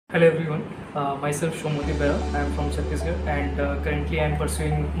Hello everyone, myself Soumyadeep Bera. I am from Chhattisgarh and currently I am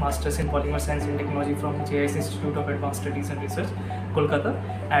pursuing Masters in Polymer Science and Technology from JIS Institute of Advanced Studies and Research, Kolkata.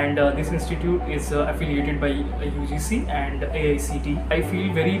 And this institute is affiliated by UGC and AICT. I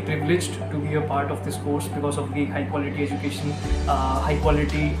feel very privileged to be a part of this course because of the high quality education, high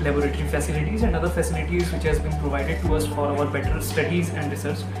quality laboratory facilities and other facilities which has been provided to us for our better studies and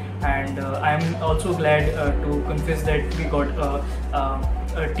research. And I am also glad to confess that we got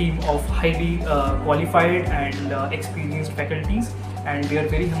a team of highly qualified and experienced faculties, and they are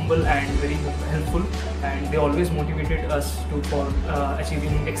very humble and very helpful, and they always motivated us for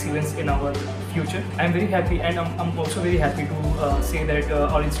achieving excellence in our future. I am very happy, and I'm also very happy to say that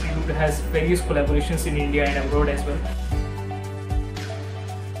our institute has various collaborations in India and abroad as well.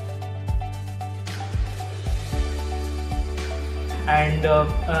 And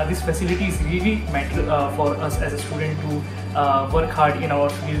these facilities really matter for us as a student to work hard in our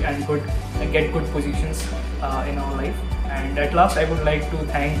field and get good positions in our life. And at last, I would like to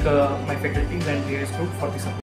thank my faculties and JIS Group for this support.